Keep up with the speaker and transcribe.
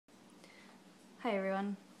Hi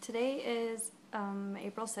everyone. Today is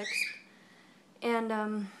April 6th,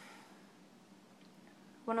 and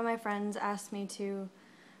one of my friends asked me to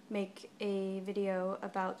make a video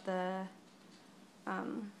about the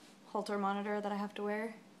Holter monitor that I have to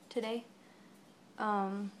wear today,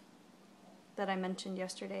 that I mentioned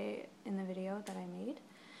yesterday in the video that I made.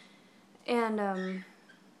 And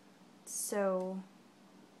so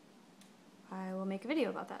I will make a video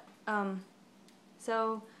about that.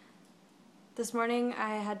 So this morning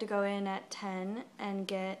I had to go in at 10 and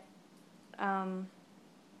get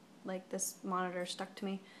like this monitor stuck to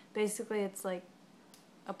me. Basically it's like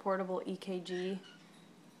a portable EKG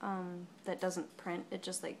that doesn't print. It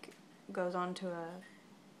just like goes onto a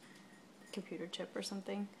computer chip or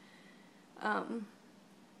something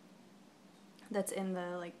that's in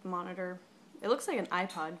the like monitor. It looks like an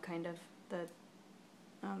iPod kind of, the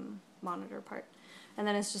monitor part. And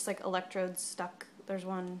then it's just like electrodes stuck. There's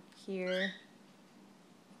one here,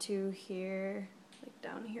 two here, like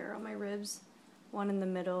down here on my ribs, one in the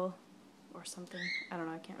middle or something. I don't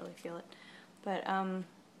know, I can't really feel it. But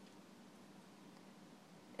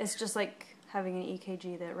it's just like having an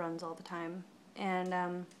EKG that runs all the time. And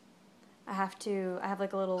I have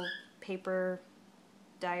like a little paper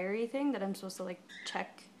diary thing that I'm supposed to like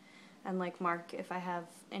check and like mark if I have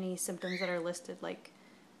any symptoms that are listed, like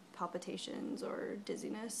palpitations or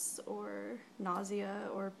dizziness or nausea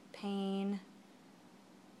or pain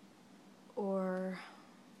or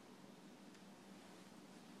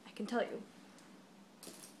I can tell you.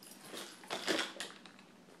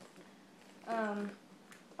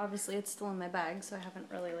 Obviously it's still in my bag, so I haven't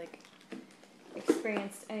really like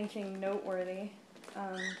experienced anything noteworthy.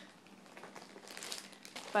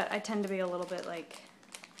 But I tend to be a little bit like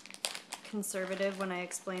conservative when I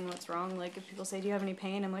explain what's wrong. Like if people say, do you have any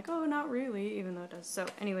pain? I'm like, oh, not really, even though it does. So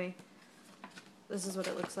anyway, this is what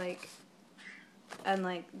it looks like. And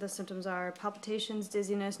like the symptoms are palpitations,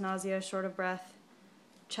 dizziness, nausea, short of breath,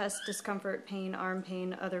 chest discomfort, pain, arm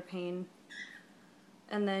pain, other pain.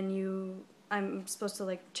 And then I'm supposed to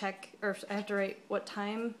like check, or I have to write what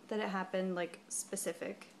time that it happened, like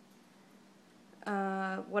specific.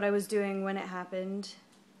 What I was doing when it happened.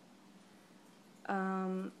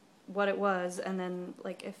 What it was, and then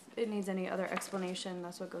like if it needs any other explanation,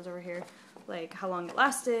 that's what goes over here, like how long it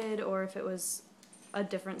lasted or if it was a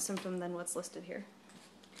different symptom than what's listed here.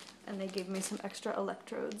 And they gave me some extra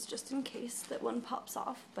electrodes just in case that one pops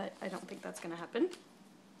off, but I don't think that's gonna happen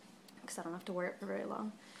because I don't have to wear it for very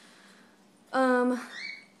long.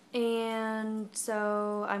 And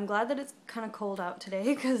so I'm glad that it's kind of cold out today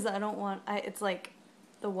because I don't want, it's like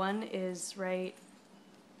the one is right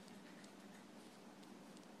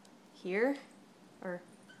here, or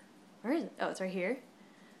where is it? Oh, it's right here.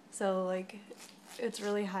 So like it's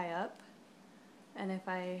really high up, and if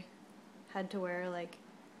I had to wear like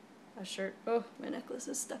a shirt, oh, my necklace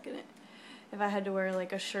is stuck in it. If I had to wear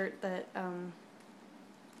like a shirt that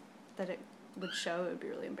that it would show, it would be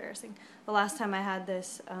really embarrassing. The last time I had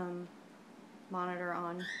this monitor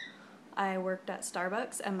on, I worked at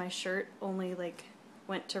Starbucks and my shirt only like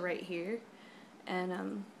went to right here,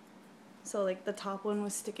 and so like the top one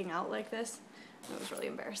was sticking out like this. It was really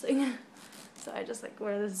embarrassing. So I just like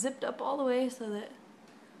wear this zipped up all the way so that it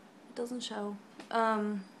doesn't show.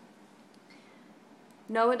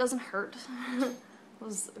 No, it doesn't hurt.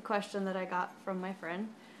 Was a question that I got from my friend.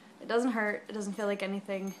 It doesn't hurt. It doesn't feel like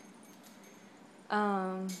anything.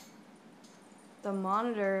 The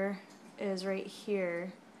monitor is right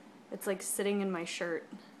here. It's like sitting in my shirt.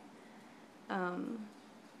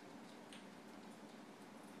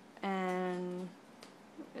 And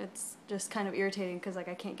it's just kind of irritating because like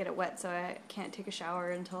I can't get it wet, so I can't take a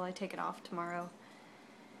shower until I take it off tomorrow.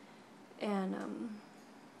 And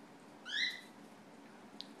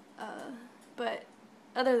but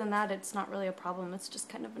other than that, it's not really a problem. It's just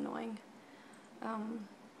kind of annoying.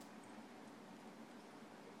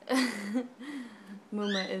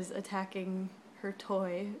 Muma is attacking her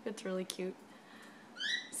toy. It's really cute.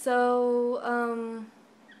 So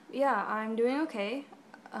yeah, I'm doing okay.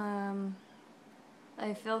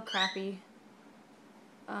 I feel crappy.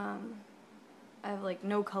 I have like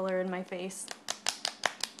no color in my face.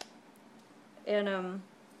 And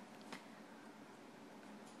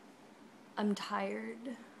I'm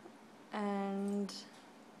tired, and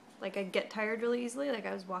like I get tired really easily. Like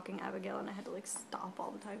I was walking Abigail and I had to like stop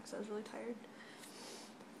all the time because I was really tired.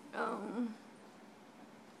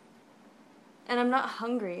 And I'm not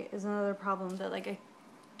hungry is another problem, that like I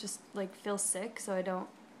just like feel sick, so I don't,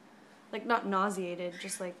 like, not nauseated,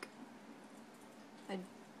 just like I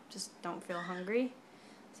just don't feel hungry.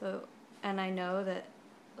 So, and I know that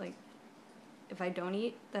like if I don't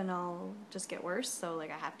eat, then I'll just get worse. So like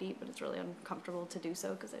I have to eat, but it's really uncomfortable to do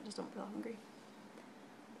so because I just don't feel hungry.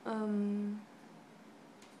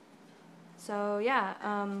 So yeah,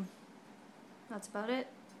 that's about it.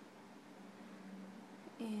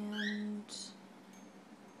 And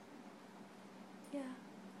yeah,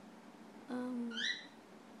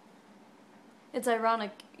 it's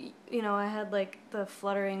ironic, you know, I had like the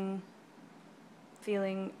fluttering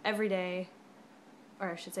feeling every day, or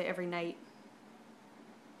I should say every night,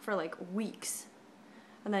 for like weeks.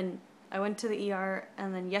 And then I went to the ER,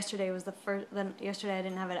 and then yesterday was the first, then yesterday I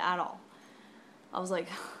didn't have it at all. I was like,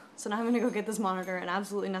 so now I'm gonna go get this monitor and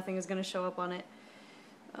absolutely nothing is gonna show up on it.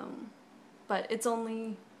 But it's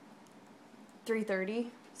only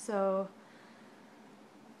 3:30, so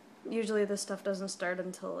usually this stuff doesn't start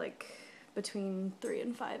until like between 3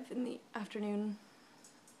 and 5 in the afternoon.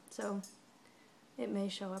 So it may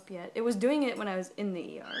show up yet. It was doing it when I was in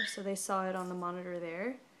the ER, so they saw it on the monitor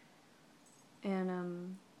there.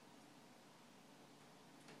 And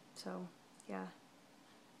so yeah.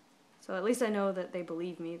 So at least I know that they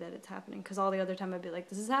believe me that it's happening, because all the other time I'd be like,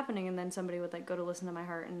 this is happening, and then somebody would like go to listen to my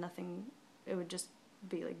heart and nothing, it would just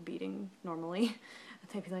be like beating normally. And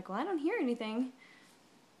they'd be like, well, I don't hear anything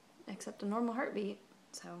except a normal heartbeat.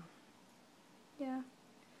 So yeah,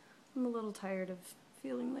 I'm a little tired of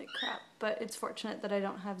feeling like crap, but it's fortunate that I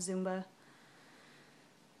don't have Zumba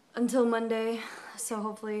until Monday, so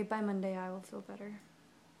hopefully by Monday I will feel better.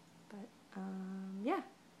 But yeah,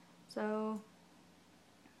 so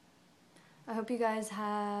I hope you guys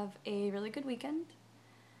have a really good weekend,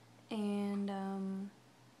 and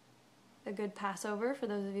a good Passover for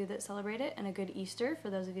those of you that celebrate it, and a good Easter for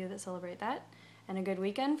those of you that celebrate that, and a good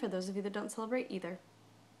weekend for those of you that don't celebrate either.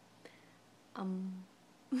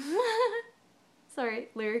 Sorry,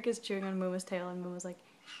 Lyric is chewing on Muma's tail, and Muma's like,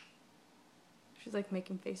 she's like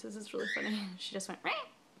making faces. It's really funny. She just went, Rah!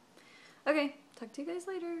 Okay, talk to you guys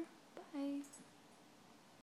later. Bye.